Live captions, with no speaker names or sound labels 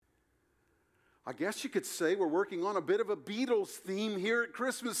I guess you could say we're working on a bit of a Beatles theme here at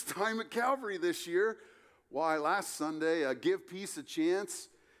Christmas time at Calvary this year. Why, last Sunday, Give Peace a Chance,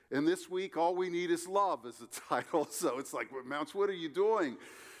 and this week, All We Need Is Love is the title. So it's like, Mounts, what are you doing?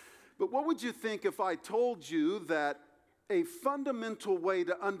 But what would you think if I told you that a fundamental way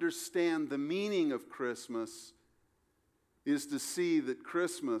to understand the meaning of Christmas is to see that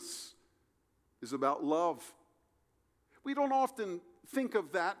Christmas is about love? We don't often think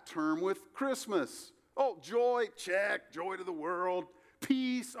of that term with Christmas. Oh, joy, check, joy to the world.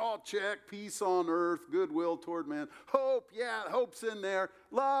 Peace, oh, check, peace on earth, goodwill toward man. Hope, yeah, hope's in there.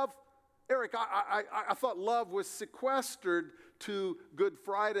 Love, Eric, I thought love was sequestered to Good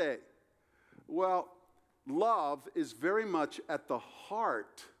Friday. Well, love is very much at the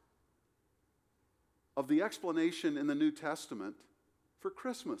heart of the explanation in the New Testament for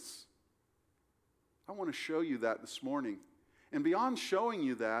Christmas. I want to show you that this morning. And beyond showing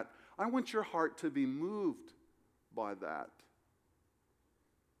you that, I want your heart to be moved by that.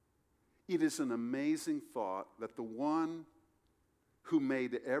 It is an amazing thought that the one who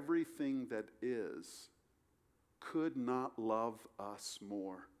made everything that is could not love us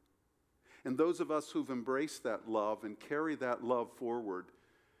more. And those of us who've embraced that love and carry that love forward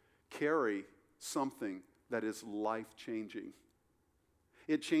carry something that is life-changing.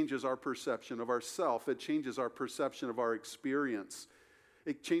 It changes our perception of ourself. It changes our perception of our experience.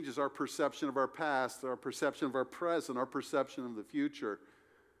 It changes our perception of our past, our perception of our present, our perception of the future.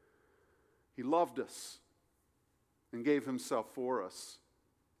 He loved us and gave himself for us.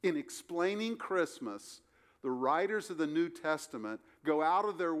 In explaining Christmas, the writers of the New Testament go out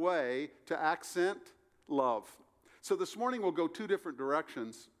of their way to accent love. So this morning we'll go two different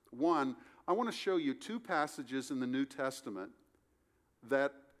directions. One, I want to show you two passages in the New Testament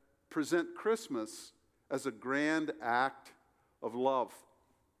that present Christmas as a grand act of love.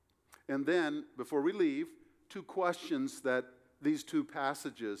 And then, before we leave, two questions that these two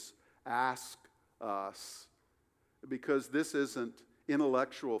passages ask us. Because this isn't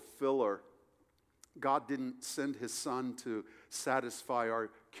intellectual filler. God didn't send his son to satisfy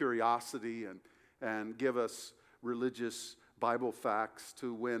our curiosity and give us religious Bible facts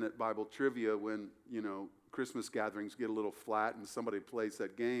to win at Bible trivia when, Christmas gatherings get a little flat and somebody plays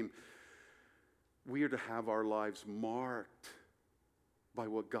that game. We are to have our lives marked by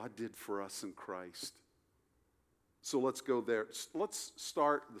what God did for us in Christ. So let's go there. Let's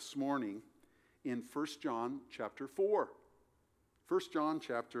start this morning in 1 John chapter 4. 1 John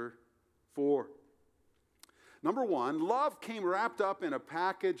chapter 4. Number one, love came wrapped up in a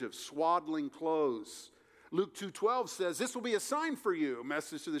package of swaddling clothes. Luke 2:12 says, "This will be a sign for you," a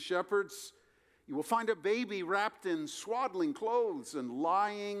message to the shepherds. "You will find a baby wrapped in swaddling clothes and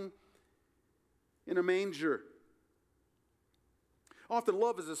lying in a manger." Often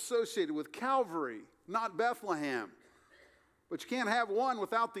love is associated with Calvary, not Bethlehem. But you can't have one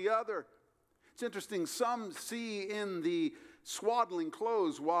without the other. It's interesting, some see in the swaddling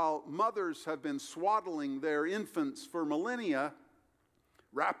clothes, while mothers have been swaddling their infants for millennia,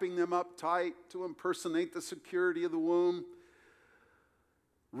 wrapping them up tight to impersonate the security of the womb.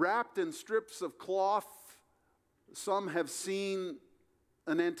 Wrapped in strips of cloth, some have seen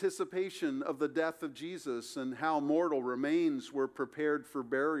an anticipation of the death of Jesus and how mortal remains were prepared for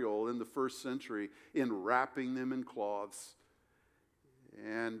burial in the first century in wrapping them in cloths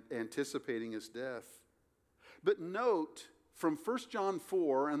and anticipating his death. But note from 1 John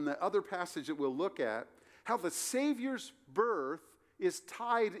 4 and the other passage that we'll look at, how the Savior's birth is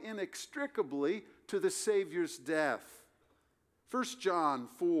tied inextricably to the Savior's death. 1 John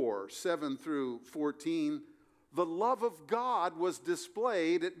 4, 7 through 14, the love of God was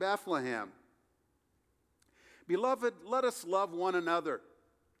displayed at Bethlehem. Beloved, let us love one another,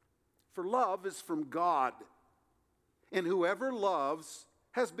 for love is from God. And whoever loves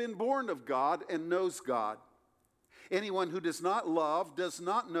has been born of God and knows God. Anyone who does not love does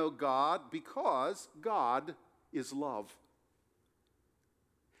not know God, because God is love.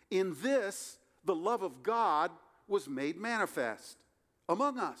 In this, the love of God was made manifest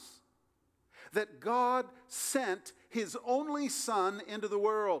among us, that God sent his only Son into the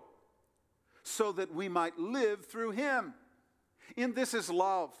world so that we might live through him. In this is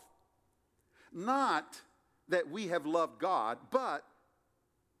love. Not that we have loved God, but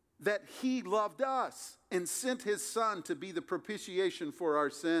that he loved us and sent his Son to be the propitiation for our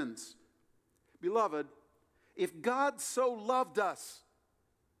sins. Beloved, if God so loved us,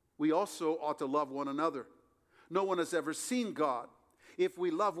 we also ought to love one another. No one has ever seen God. If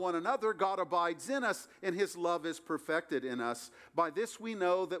we love one another, God abides in us, and his love is perfected in us. By this we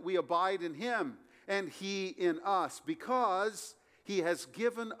know that we abide in him, and he in us, because he has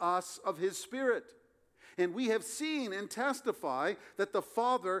given us of his Spirit. And we have seen and testify that the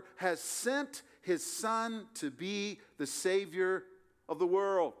Father has sent his Son to be the Savior of the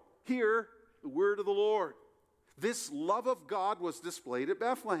world. Hear the word of the Lord. This love of God was displayed at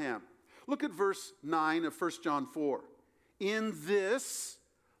Bethlehem. Look at verse 9 of 1 John 4. In this,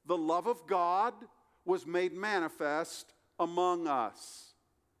 the love of God was made manifest among us.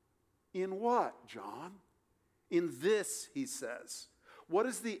 In what, John? In this, he says. What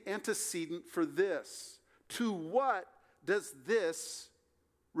is the antecedent for this? To what does this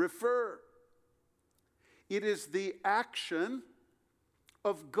refer? It is the action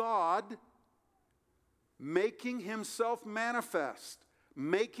of God making himself manifest,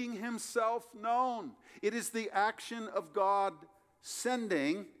 making himself known. It is the action of God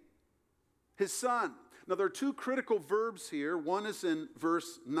sending his Son. Now, there are two critical verbs here. One is in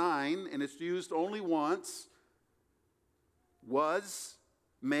verse 9, and it's used only once. Was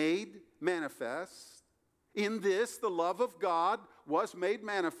made manifest. In this, the love of God was made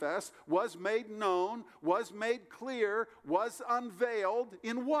manifest, was made known, was made clear, was unveiled.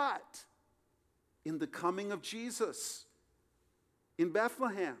 In what? In the coming of Jesus. In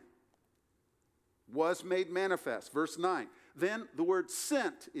Bethlehem. Was made manifest. Verse 9. Then the word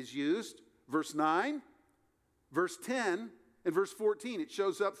sent is used. Verse 9, verse 10, and verse 14. It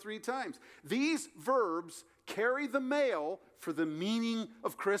shows up 3 times. These verbs carry the mail for the meaning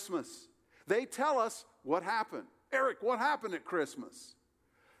of Christmas. They tell us what happened. Eric, what happened at Christmas?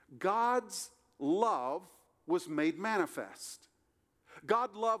 God's love was made manifest.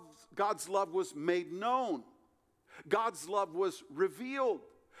 God's love was made known. God's love was revealed.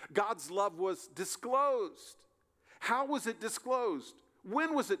 God's love was disclosed. How was it disclosed?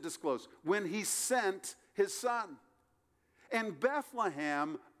 When was it disclosed? When he sent his Son. And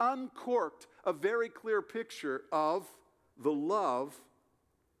Bethlehem uncorked a very clear picture of the love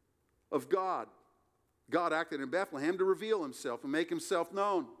of God. God acted in Bethlehem to reveal himself and make himself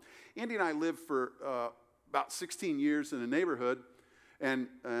known. Andy and I lived for about 16 years in a neighborhood, and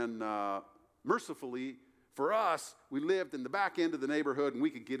mercifully for us, we lived in the back end of the neighborhood, and we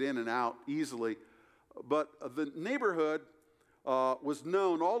could get in and out easily. But the neighborhood was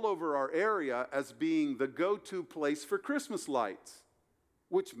known all over our area as being the go-to place for Christmas lights,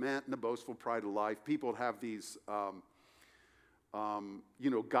 which meant, in the boastful pride of life, people would have these,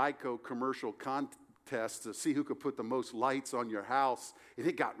 Geico commercial contests to see who could put the most lights on your house. And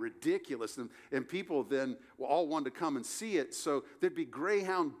it got ridiculous. And people then all wanted to come and see it. So there'd be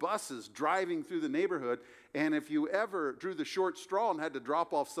Greyhound buses driving through the neighborhood. And if you ever drew the short straw and had to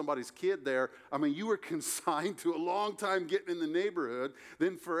drop off somebody's kid there, you were consigned to a long time getting in the neighborhood,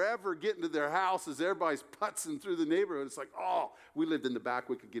 then forever getting to their house as everybody's putzing through the neighborhood. It's like, we lived in the back.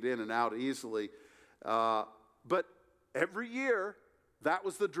 We could get in and out easily. But every year, that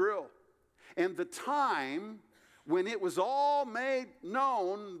was the drill. And the time when it was all made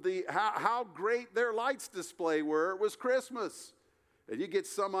known how great their lights display were, was Christmas. And you get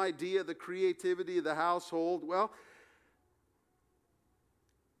some idea of the creativity of the household. Well,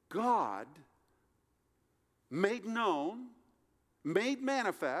 God made known, made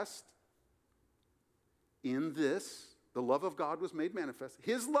manifest, in this, the love of God was made manifest.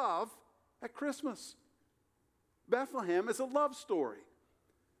 His love at Christmas. Bethlehem is a love story.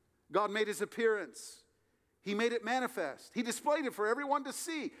 God made his appearance. He made it manifest. He displayed it for everyone to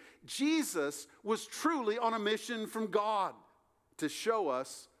see. Jesus was truly on a mission from God to show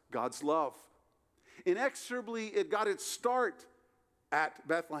us God's love. Inexorably, it got its start at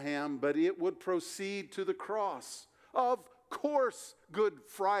Bethlehem, but it would proceed to the cross. Of course, Good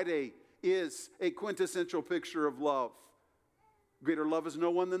Friday is a quintessential picture of love. Greater love is no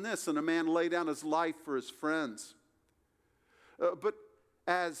one than this, and a man lay down his life for his friends. But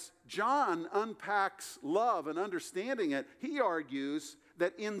as John unpacks love and understanding it, he argues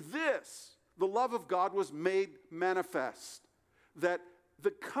that in this, the love of God was made manifest. That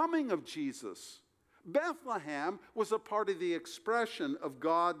the coming of Jesus, Bethlehem, was a part of the expression of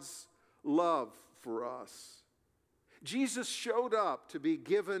God's love for us. Jesus showed up to be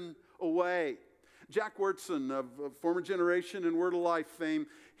given away. Jack Wyrtzen of Former Generation and Word of Life fame,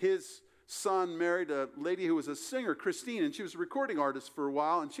 his son married a lady who was a singer, Christine, and she was a recording artist for a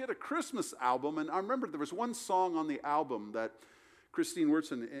while, and she had a Christmas album, and I remember there was one song on the album that Christine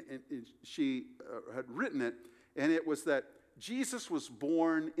Wyrtzen, she had written it, and it was that Jesus was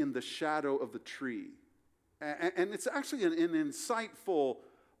born in the shadow of the tree. And it's actually an insightful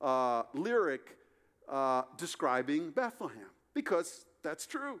lyric describing Bethlehem, because that's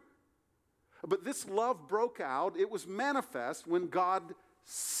true. But this love broke out. It was manifest when God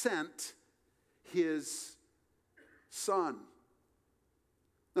sent his Son.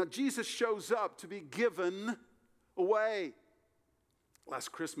 Now, Jesus shows up to be given away.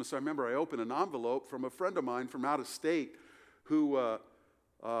 Last Christmas, I remember I opened an envelope from a friend of mine from out of state who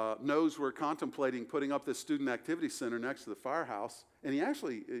knows we're contemplating putting up this student activity center next to the firehouse. And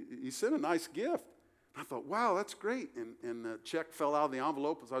he sent a nice gift. I thought, wow, that's great. And the check fell out of the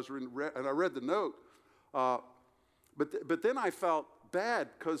envelope as I was and I read the note. But then I felt bad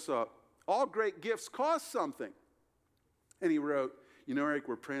because all great gifts cost something. And he wrote, Eric,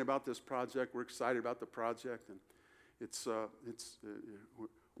 we're praying about this project. We're excited about the project. And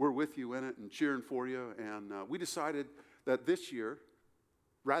we're with you in it and cheering for you. And we decided that this year,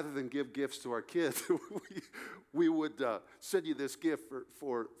 rather than give gifts to our kids, we would send you this gift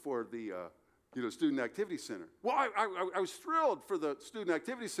for the student activity center. Well, I was thrilled for the student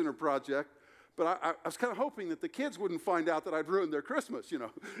activity center project, but I was kind of hoping that the kids wouldn't find out that I'd ruined their Christmas,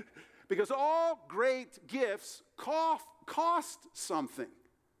 because all great gifts cost something.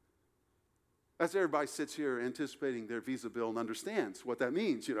 As everybody sits here anticipating their Visa bill and understands what that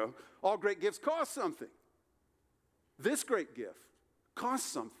means, all great gifts cost something. This great gift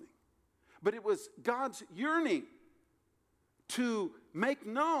cost something. But it was God's yearning to make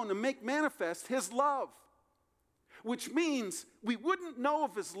known and make manifest his love, which means we wouldn't know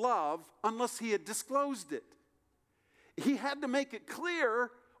of his love unless he had disclosed it. He had to make it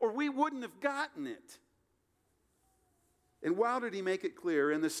clear or we wouldn't have gotten it. And why did he make it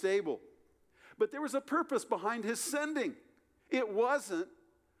clear? In the stable. But there was a purpose behind his sending. It wasn't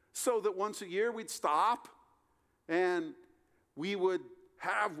so that once a year we'd stop and we would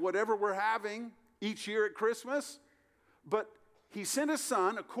have whatever we're having each year at Christmas. But he sent his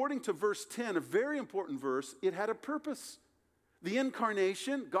son, according to verse 10, a very important verse. It had a purpose. The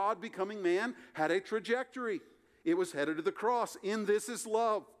incarnation, God becoming man, had a trajectory. It was headed to the cross. In this is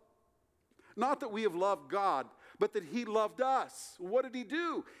love. Not that we have loved God, but that he loved us. What did he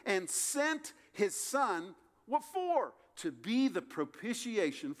do? And sent his son, what for? To be the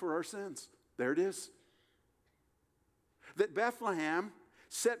propitiation for our sins. There it is. That Bethlehem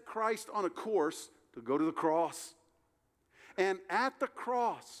set Christ on a course to go to the cross. And at the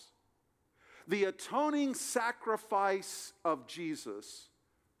cross, the atoning sacrifice of Jesus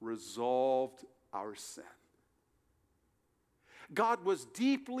resolved our sin. God was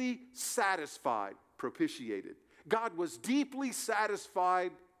deeply satisfied, propitiated. God was deeply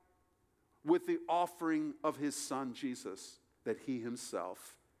satisfied with the offering of his son Jesus that he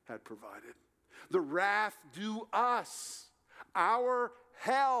himself had provided. The wrath due us, our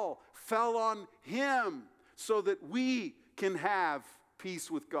hell fell on him so that we can have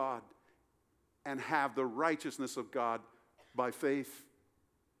peace with God and have the righteousness of God by faith.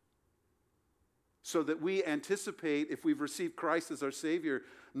 So that we anticipate, if we've received Christ as our Savior,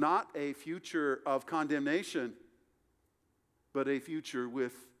 not a future of condemnation, but a future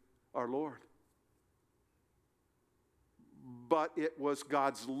with our Lord. But it was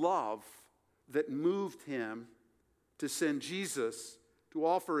God's love that moved him to send Jesus to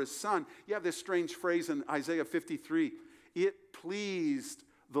offer his son. You have this strange phrase in Isaiah 53. It pleased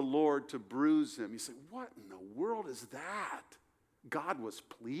the Lord to bruise him. You say, what in the world is that? God was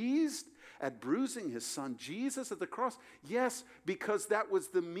pleased at bruising his son Jesus at the cross? Yes, because that was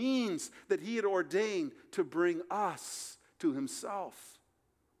the means that he had ordained to bring us to himself.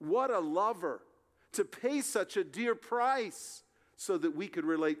 What a lover to pay such a dear price so that we could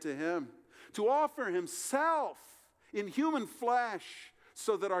relate to him. To offer himself in human flesh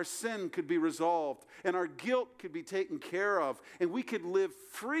so that our sin could be resolved and our guilt could be taken care of and we could live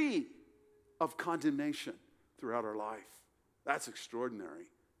free of condemnation throughout our life. That's extraordinary.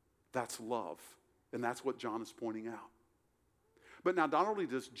 That's love. And that's what John is pointing out. But now, not only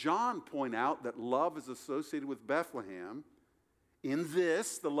does John point out that love is associated with Bethlehem, in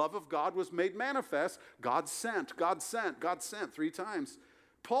this, the love of God was made manifest. God sent, God sent, God sent 3 times.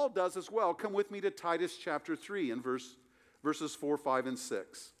 Paul does as well. Come with me to Titus chapter 3 and verses 4, 5, and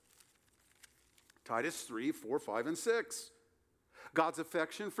 6. Titus 3, 4, 5, and 6. God's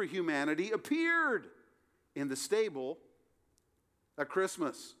affection for humanity appeared in the stable at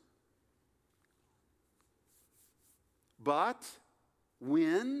Christmas. But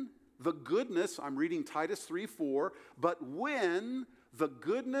when the goodness, I'm reading Titus 3:4, but when the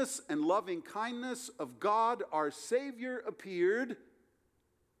goodness and loving kindness of God our Savior appeared,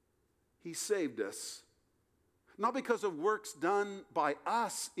 he saved us. Not because of works done by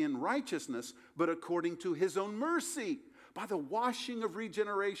us in righteousness, but according to his own mercy, by the washing of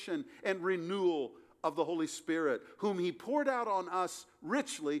regeneration and renewal of the Holy Spirit, whom he poured out on us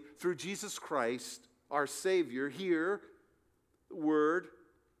richly through Jesus Christ, our Savior. Hear the word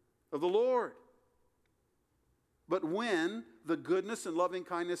of the Lord. But when the goodness and loving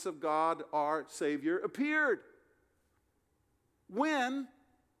kindness of God, our Savior, appeared. When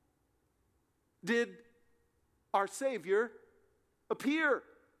did our Savior appear?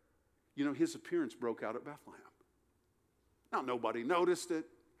 You know, his appearance broke out at Bethlehem. Now, nobody noticed it.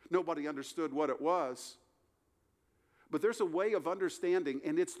 Nobody understood what it was. But there's a way of understanding,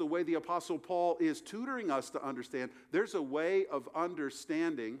 and it's the way the Apostle Paul is tutoring us to understand. There's a way of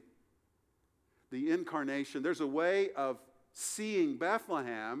understanding the incarnation. There's a way of seeing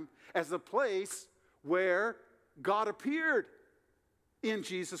Bethlehem as a place where God appeared in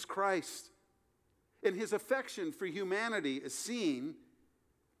Jesus Christ. And his affection for humanity is seen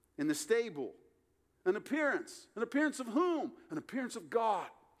in the stable. An appearance of whom? An appearance of God.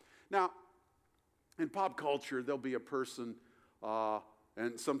 Now, in pop culture, there'll be a person,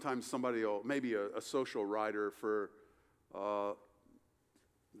 and sometimes somebody will, maybe a social writer for the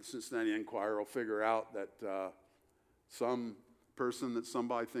Cincinnati Enquirer will figure out that some person that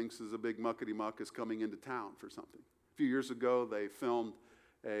somebody thinks is a big muckety-muck is coming into town for something. A few years ago, they filmed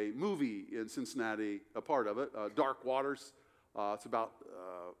a movie in Cincinnati, a part of it, Dark Waters. It's about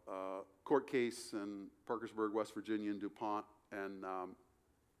a court case in Parkersburg, West Virginia, in DuPont, and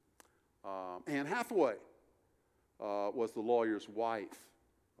Anne Hathaway was the lawyer's wife.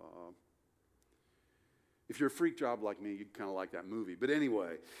 If you're a freak job like me, you'd kind of like that movie. But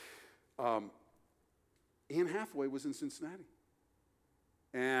anyway, Anne Hathaway was in Cincinnati.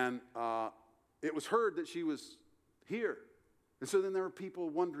 And it was heard that she was here. And so then there were people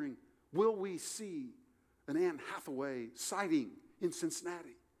wondering, will we see an Anne Hathaway sighting in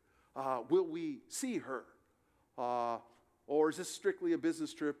Cincinnati? Will we see her? Or is this strictly a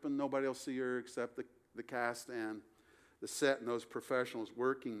business trip and nobody will see her except the cast and the set and those professionals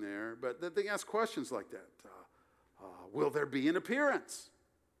working there? But they ask questions like that. Will there be an appearance?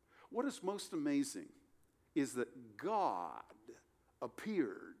 What is most amazing is that God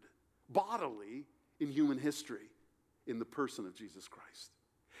appeared bodily in human history in the person of Jesus Christ.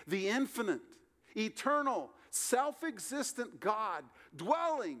 The infinite, eternal, self-existent God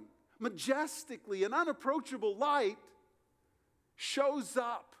dwelling majestically in unapproachable light shows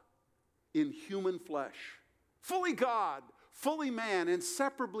up in human flesh. Fully God, fully man,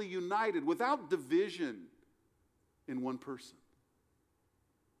 inseparably united, without division in one person,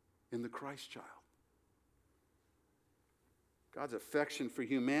 in the Christ child. God's affection for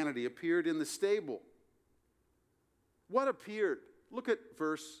humanity appeared in the stable. What appeared? Look at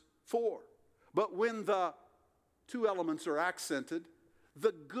verse 4. But when the two elements are accented,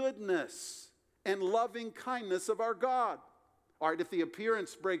 the goodness and loving kindness of our God. All right, if the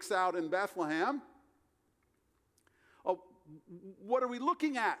appearance breaks out in Bethlehem, what are we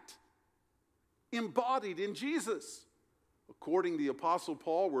looking at? Embodied in Jesus. According to the Apostle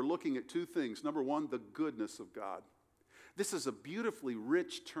Paul, we're looking at two things. Number one, the goodness of God. This is a beautifully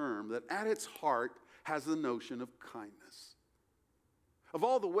rich term that at its heart has the notion of kindness. Of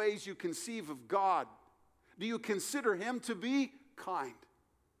all the ways you conceive of God, do you consider him to be kind?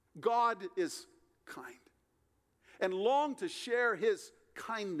 God is kind. And long to share his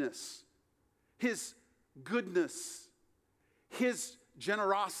kindness, his goodness, his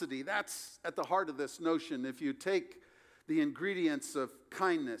generosity. That's at the heart of this notion. If you take the ingredients of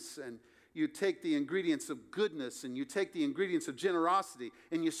kindness and you take the ingredients of goodness and you take the ingredients of generosity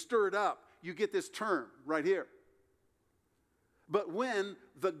and you stir it up, you get this term right here. But when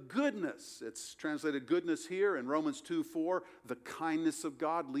the goodness, it's translated goodness here in Romans 2:4, the kindness of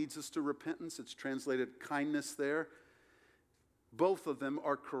God leads us to repentance. It's translated kindness there. Both of them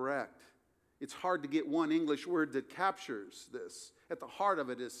are correct. It's hard to get one English word that captures this. At the heart of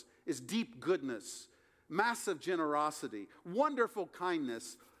it is deep goodness, massive generosity, wonderful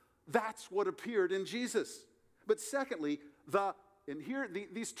kindness. That's what appeared in Jesus. But secondly,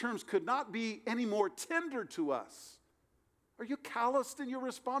 these terms could not be any more tender to us. Are you calloused in your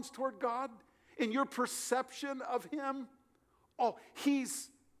response toward God? In your perception of him? Oh, he's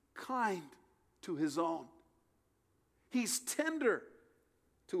kind to his own. He's tender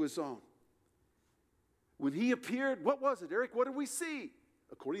to his own. When he appeared, what was it, Eric? What did we see?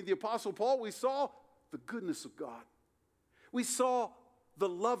 According to the Apostle Paul, we saw the goodness of God. We saw the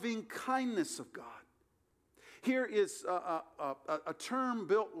loving kindness of God. Here is a term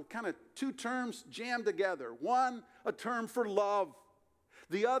built, kind of two terms jammed together. One, a term for love.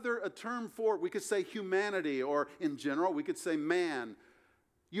 The other, a term for, we could say humanity, or in general, we could say man.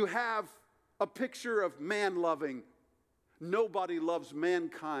 You have a picture of man loving. Nobody loves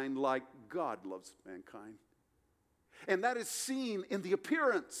mankind like God loves mankind. And that is seen in the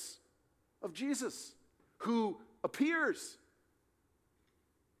appearance of Jesus, who appears.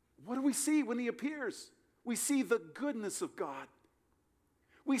 What do we see when he appears? We see the goodness of God.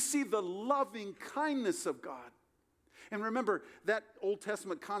 We see the loving kindness of God. And remember, that Old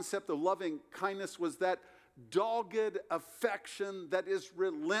Testament concept of loving kindness was that dogged affection that is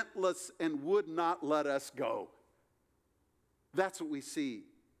relentless and would not let us go. That's what we see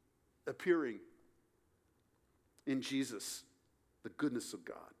appearing in Jesus, the goodness of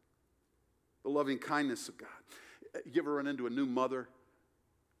God, the loving kindness of God. You ever run into a new mother,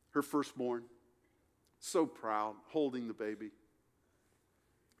 her firstborn, so proud, holding the baby,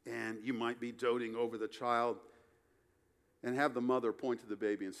 and you might be doting over the child and have the mother point to the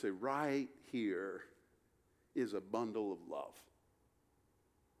baby and say, right here is a bundle of love.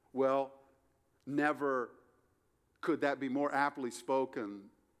 Well, never could that be more aptly spoken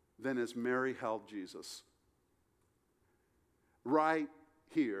than as Mary held Jesus. Right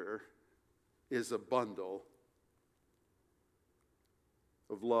here is a bundle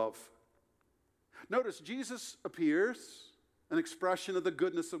of love. Notice Jesus appears, an expression of the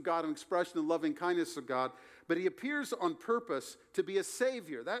goodness of God, an expression of the loving kindness of God, but he appears on purpose to be a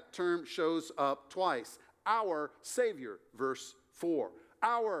Savior. That term shows up twice. Our Savior, verse 4.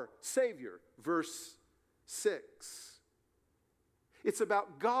 Our Savior, verse 6. It's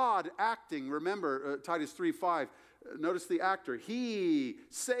about God acting. Remember, Titus 3:5. Notice the actor. He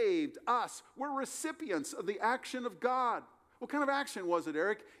saved us. We're recipients of the action of God. What kind of action was it,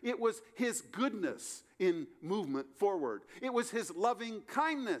 Eric? It was his goodness in movement forward. It was his loving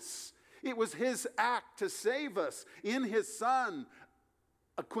kindness. It was his act to save us in his Son,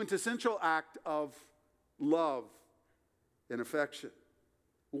 a quintessential act of love and affection.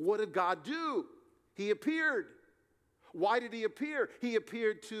 What did God do? He appeared. Why did he appear? He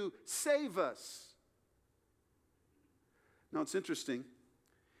appeared to save us. Now, it's interesting.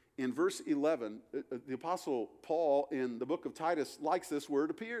 In verse 11, the Apostle Paul in the book of Titus likes this word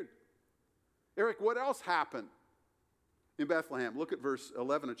appeared. Eric, what else happened in Bethlehem? Look at verse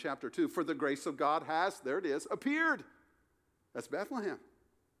 11 of chapter 2. For the grace of God has, there it is, appeared. That's Bethlehem.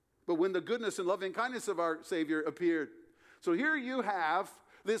 But when the goodness and loving kindness of our Savior appeared. So here you have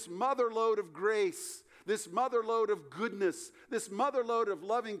this motherlode of grace, this motherlode of goodness, this motherlode of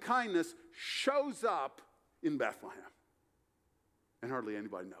loving kindness shows up in Bethlehem. And hardly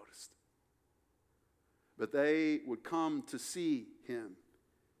anybody noticed. But they would come to see him.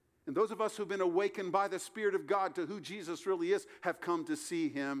 And those of us who've been awakened by the Spirit of God to who Jesus really is have come to see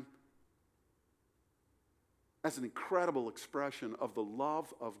him as an incredible expression of the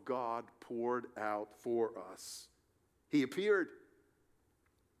love of God poured out for us. He appeared.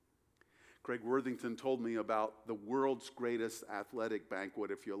 Craig Worthington told me about the world's greatest athletic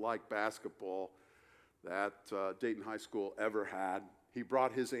banquet, if you like basketball, that Dayton High School ever had. He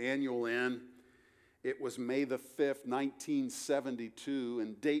brought his annual in. It was May the 5th, 1972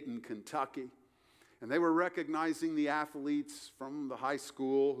 in Dayton, Kentucky. And they were recognizing the athletes from the high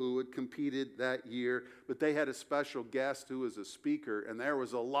school who had competed that year. But they had a special guest who was a speaker, and there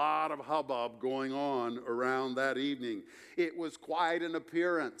was a lot of hubbub going on around that evening. It was quite an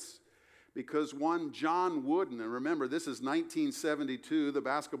appearance. Because one John Wooden, and remember this is 1972, the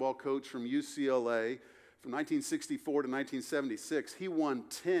basketball coach from UCLA, from 1964 to 1976, he won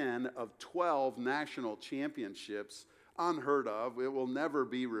 10 of 12 national championships. Unheard of. It will never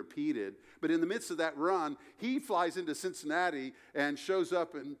be repeated. But in the midst of that run, he flies into Cincinnati and shows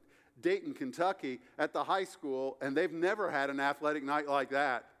up in Dayton, Kentucky at the high school, and they've never had an athletic night like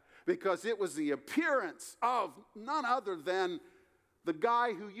that because it was the appearance of none other than the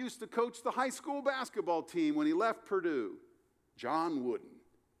guy who used to coach the high school basketball team when he left Purdue, John Wooden.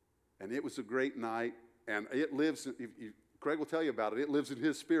 And it was a great night, and it lives, Craig will tell you about it, it lives in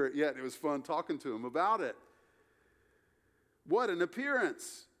his spirit yet. It was fun talking to him about it. What an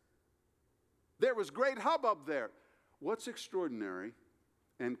appearance. There was great hubbub there. What's extraordinary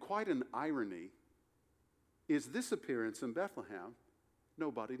and quite an irony is this appearance in Bethlehem,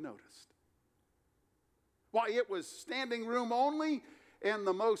 nobody noticed. Why, it was standing room only and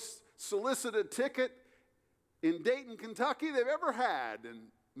the most solicited ticket in Dayton, Kentucky they've ever had in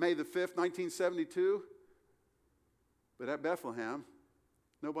May the 5th, 1972. But at Bethlehem,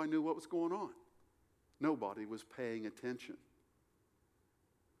 nobody knew what was going on. Nobody was paying attention.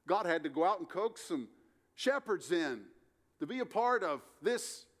 God had to go out and coax some shepherds in to be a part of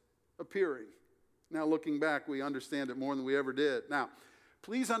this appearing. Now, looking back, we understand it more than we ever did. Now,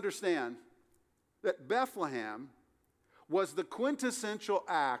 please understand that Bethlehem was the quintessential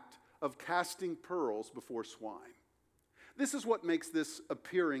act of casting pearls before swine. This is what makes this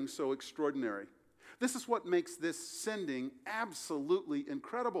appearing so extraordinary. This is what makes this sending absolutely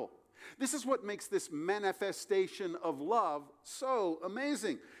incredible. This is what makes this manifestation of love so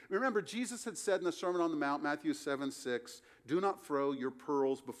amazing. Remember, Jesus had said in the Sermon on the Mount, Matthew 7:6, "Do not throw your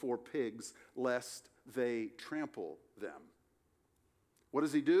pearls before pigs, lest they trample them." What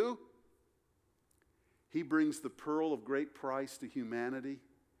does he do? He brings the pearl of great price to humanity,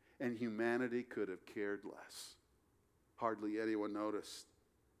 and humanity could have cared less. Hardly anyone noticed.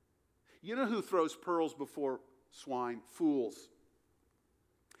 You know who throws pearls before swine? Fools.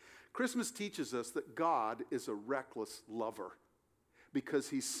 Christmas teaches us that God is a reckless lover because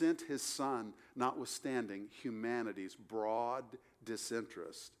he sent his son, notwithstanding humanity's broad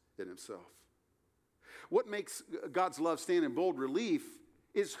disinterest in himself. What makes God's love stand in bold relief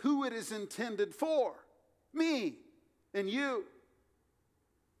is who it is intended for. Me and you.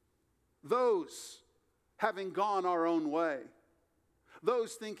 Those having gone our own way.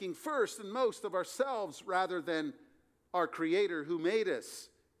 Those thinking first and most of ourselves rather than our Creator who made us.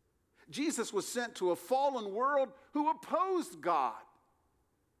 Jesus was sent to a fallen world who opposed God.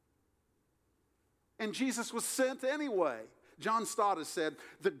 And Jesus was sent anyway. John Stott has said,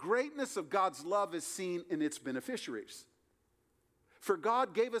 "The greatness of God's love is seen in its beneficiaries. For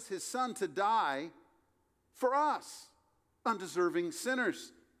God gave us his Son to die for us, undeserving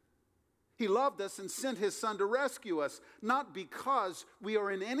sinners. He loved us and sent his Son to rescue us, not because we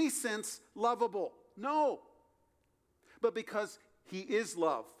are in any sense lovable, no, but because he is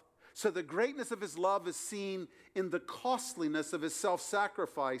love. So the greatness of his love is seen in the costliness of his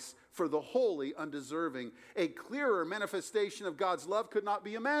self-sacrifice for the holy, undeserving. A clearer manifestation of God's love could not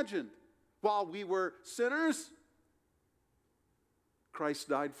be imagined. While we were sinners, Christ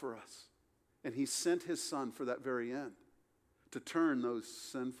died for us. And he sent his Son for that very end, to turn those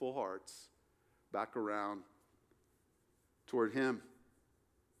sinful hearts back around toward him."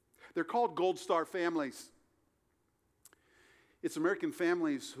 They're called Gold Star families. It's American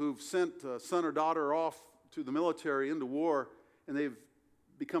families who've sent a son or daughter off to the military into war, and they've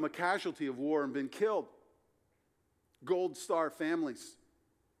become a casualty of war and been killed. Gold Star families.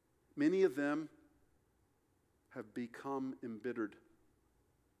 Many of them have become embittered.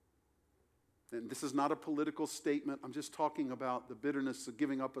 And this is not a political statement. I'm just talking about the bitterness of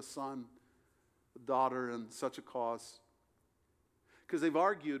giving up a son, a daughter, and such a cause. Because they've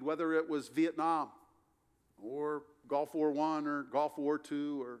argued whether it was Vietnam or Gulf War I or Gulf War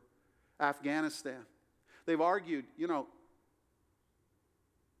II or Afghanistan. They've argued,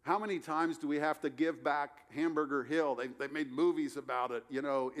 how many times do we have to give back Hamburger Hill? They've made movies about it,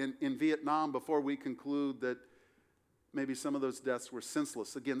 in Vietnam before we conclude that maybe some of those deaths were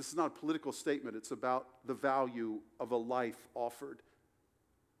senseless. Again, this is not a political statement. It's about the value of a life offered.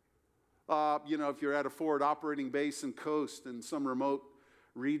 If you're at a forward operating base and coast in some remote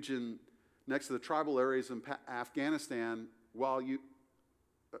region next to the tribal areas in Afghanistan,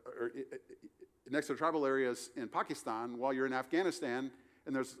 next to the tribal areas in Pakistan, while you're in Afghanistan,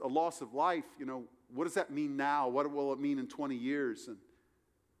 and there's a loss of life, what does that mean now? What will it mean in 20 years? And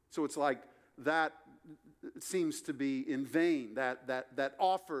so it's like that seems to be in vain. That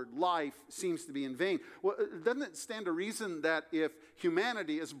offered life seems to be in vain. Well, doesn't it stand to reason that if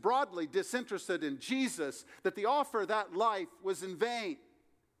humanity is broadly disinterested in Jesus, that the offer of that life was in vain?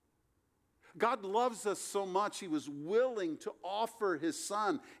 God loves us so much, he was willing to offer his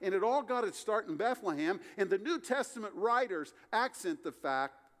Son. And it all got its start in Bethlehem. And the New Testament writers accent the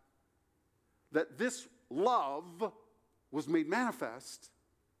fact that this love was made manifest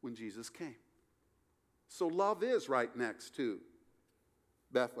when Jesus came. So love is right next to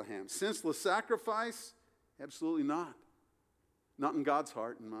Bethlehem. Senseless sacrifice? Absolutely not. Not in God's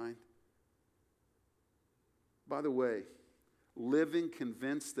heart and mind. By the way, living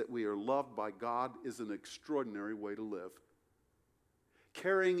convinced that we are loved by God is an extraordinary way to live.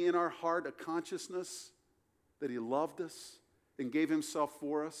 Carrying in our heart a consciousness that he loved us and gave himself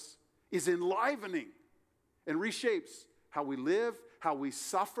for us is enlivening and reshapes how we live, how we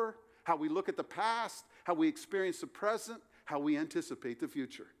suffer, how we look at the past, how we experience the present, how we anticipate the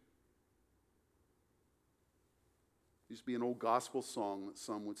future. Used to be an old gospel song that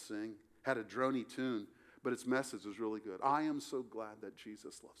some would sing. Had a droney tune, but its message was really good. I am so glad that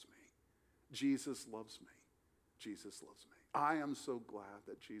Jesus loves me. Jesus loves me. Jesus loves me. I am so glad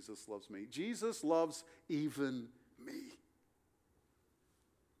that Jesus loves me. Jesus loves even me.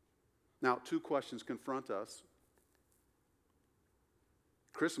 Now, two questions confront us.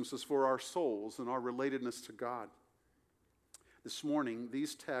 Christmas is for our souls and our relatedness to God. This morning,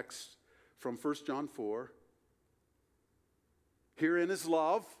 these texts from 1 John 4, herein is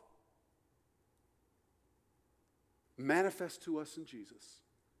love, manifest to us in Jesus.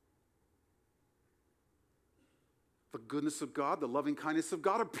 The goodness of God, the loving kindness of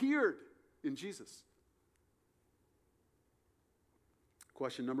God appeared in Jesus.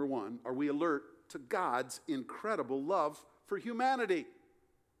 Question number 1, are we alert to God's incredible love for humanity?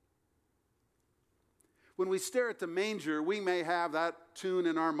 When we stare at the manger, we may have that tune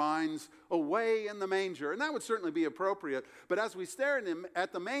in our minds, away in the manger, and that would certainly be appropriate. But as we stare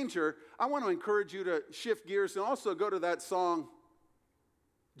at the manger, I want to encourage you to shift gears and also go to that song,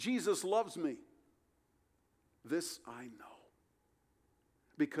 Jesus Loves Me. This I know.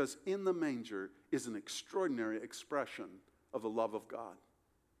 Because in the manger is an extraordinary expression of the love of God.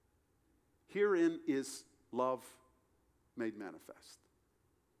 Herein is love made manifest.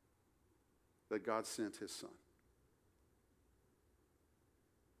 That God sent his Son.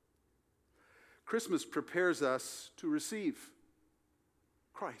 Christmas prepares us to receive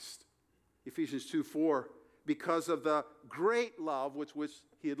Christ. Ephesians 2:4, because of the great love with which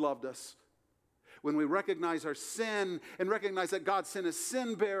he had loved us. When we recognize our sin and recognize that God sent a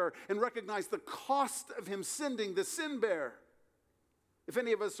sin bearer and recognize the cost of him sending the sin bearer. If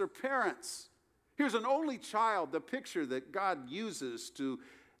any of us are parents, here's an only child. The picture that God uses to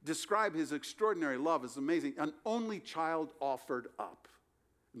describe his extraordinary love is amazing. An only child offered up.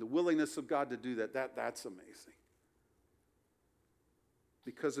 And the willingness of God to do that's amazing.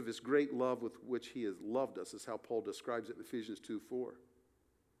 Because of his great love with which he has loved us, is how Paul describes it in Ephesians 2:4.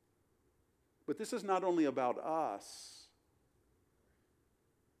 But this is not only about us.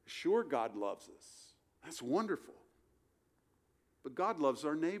 Sure, God loves us. That's wonderful. But God loves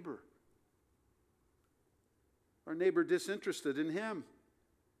our neighbor. Our neighbor disinterested in him.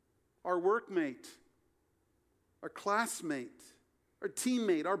 Our workmate, our classmate, our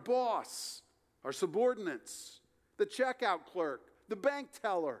teammate, our boss, our subordinates, the checkout clerk, the bank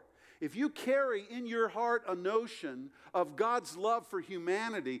teller. If you carry in your heart a notion of God's love for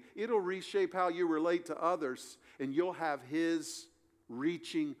humanity, it'll reshape how you relate to others, and you'll have his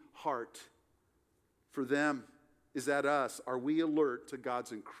reaching heart for them. Is that us? Are we alert to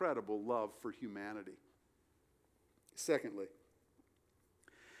God's incredible love for humanity? Secondly,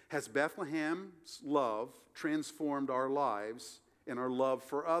 has Bethlehem's love transformed our lives and our love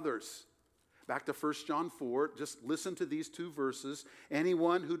for others? Back to 1 John 4, just listen to these 2 verses.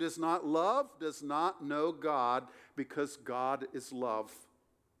 Anyone who does not love does not know God, because God is love.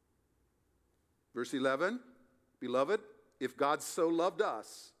 Verse 11, beloved, if God so loved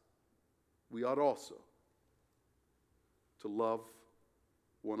us, we ought also to love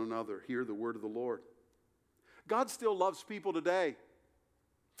one another. Hear the word of the Lord. God still loves people today.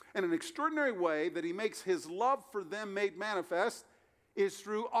 And an extraordinary way that he makes his love for them made manifest is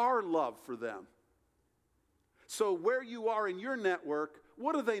through our love for them. So where you are in your network,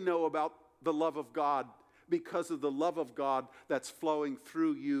 what do they know about the love of God because of the love of God that's flowing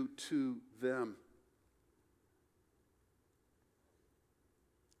through you to them?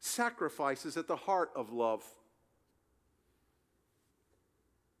 Sacrifice is at the heart of love.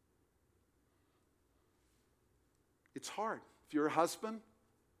 It's hard. If you're a husband,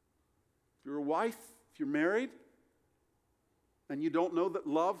 if you're a wife, if you're married, and you don't know that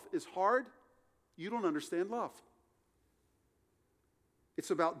love is hard, you don't understand love. It's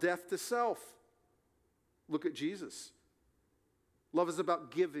about death to self. Look at Jesus. Love is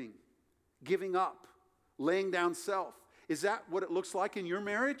about giving up, laying down self. Is that what it looks like in your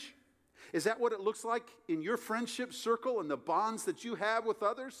marriage? Is that what it looks like in your friendship circle and the bonds that you have with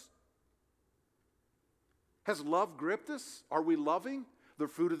others? Has love gripped us? Are we loving? The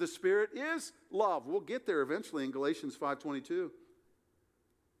fruit of the Spirit is love. We'll get there eventually in Galatians 5:22.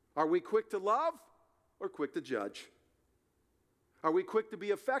 Are we quick to love or quick to judge? Are we quick to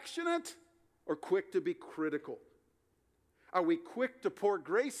be affectionate or quick to be critical? Are we quick to pour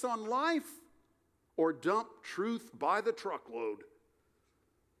grace on life or dump truth by the truckload?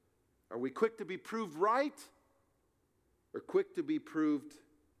 Are we quick to be proved right or quick to be proved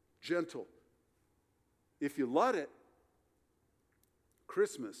gentle? If you let it,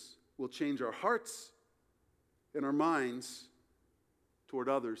 Christmas will change our hearts and our minds toward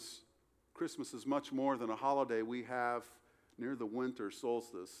others. Christmas is much more than a holiday we have near the winter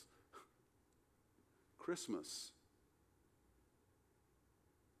solstice. Christmas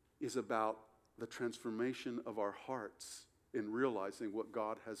is about the transformation of our hearts in realizing what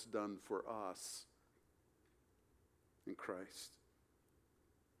God has done for us in Christ.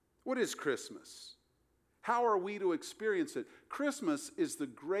 What is Christmas? How are we to experience it? Christmas is the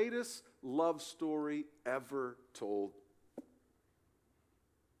greatest love story ever told.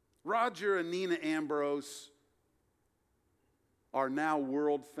 Roger and Nina Ambrose are now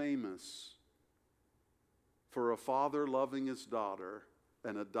world famous for a father loving his daughter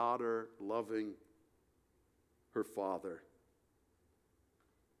and a daughter loving her father.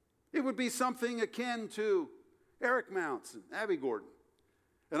 It would be something akin to Eric Mounts and Abby Gordon.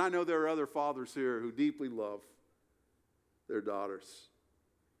 And I know there are other fathers here who deeply love their daughters.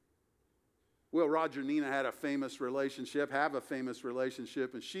 Well, Roger and Nina have a famous relationship,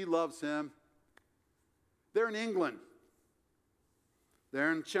 and she loves him. They're in England.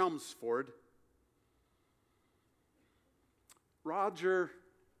 They're in Chelmsford. Roger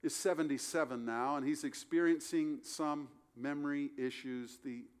is 77 now, and he's experiencing some memory issues.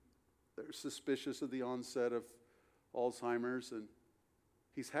 They're suspicious of the onset of Alzheimer's, and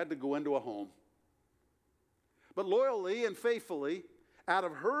he's had to go into a home. But loyally and faithfully, out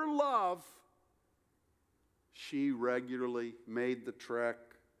of her love, she regularly made the trek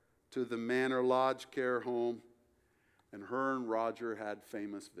to the Manor Lodge care home, and her and Roger had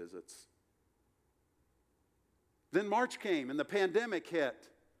famous visits. Then March came and the pandemic hit.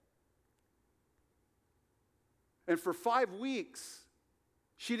 And for 5 weeks,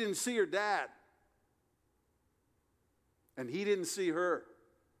 she didn't see her dad. And he didn't see her.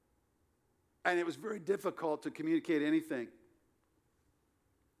 And it was very difficult to communicate anything.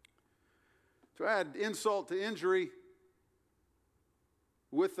 To add insult to injury,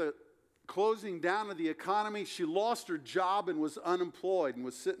 with the closing down of the economy, she lost her job and was unemployed and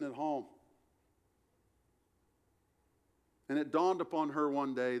was sitting at home. And it dawned upon her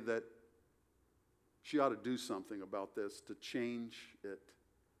one day that she ought to do something about this to change it,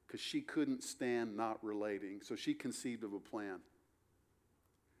 because she couldn't stand not relating. So she conceived of a plan.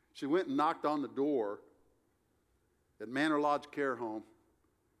 She went and knocked on the door at Manor Lodge Care Home,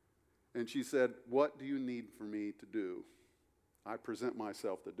 and she said, "What do you need for me to do? I present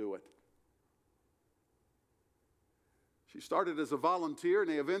myself to do it." She started as a volunteer, and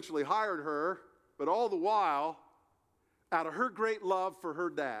they eventually hired her, but all the while, out of her great love for her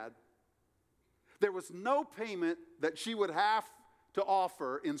dad, there was no payment that she would have to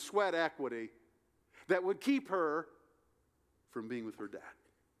offer in sweat equity that would keep her from being with her dad.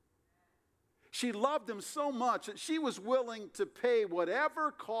 She loved him so much that she was willing to pay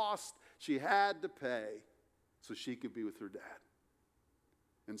whatever cost she had to pay so she could be with her dad.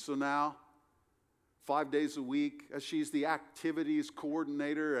 And so now, 5 days a week, as she's the activities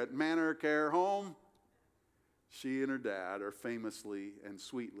coordinator at Manor Care Home, she and her dad are famously and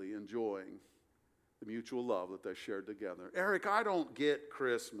sweetly enjoying the mutual love that they shared together. Eric, I don't get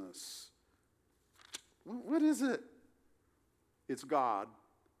Christmas. What is it? It's God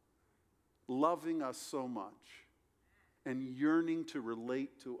loving us so much and yearning to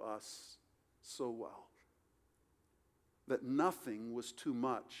relate to us so well that nothing was too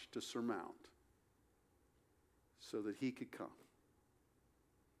much to surmount so that he could come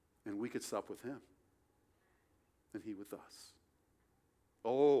and we could sup with him and he with us.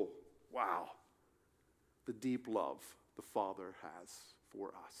 Oh, wow. The deep love the Father has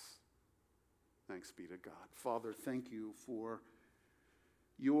for us. Thanks be to God. Father, thank you for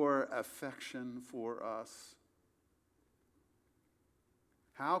your affection for us.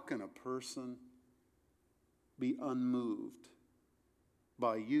 How can a person be unmoved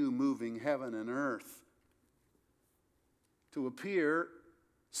by you moving heaven and earth to appear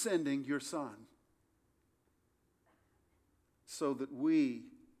sending your Son so that we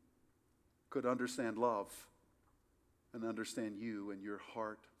could understand love and understand you and your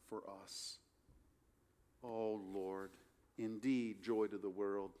heart for us? Oh, Lord, indeed, joy to the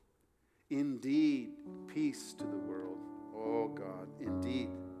world. Indeed, peace to the world. Oh, God, indeed,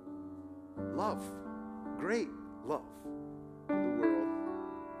 love, great love to the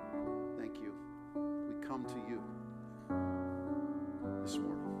world. Thank you. We come to you this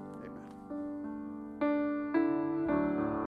morning.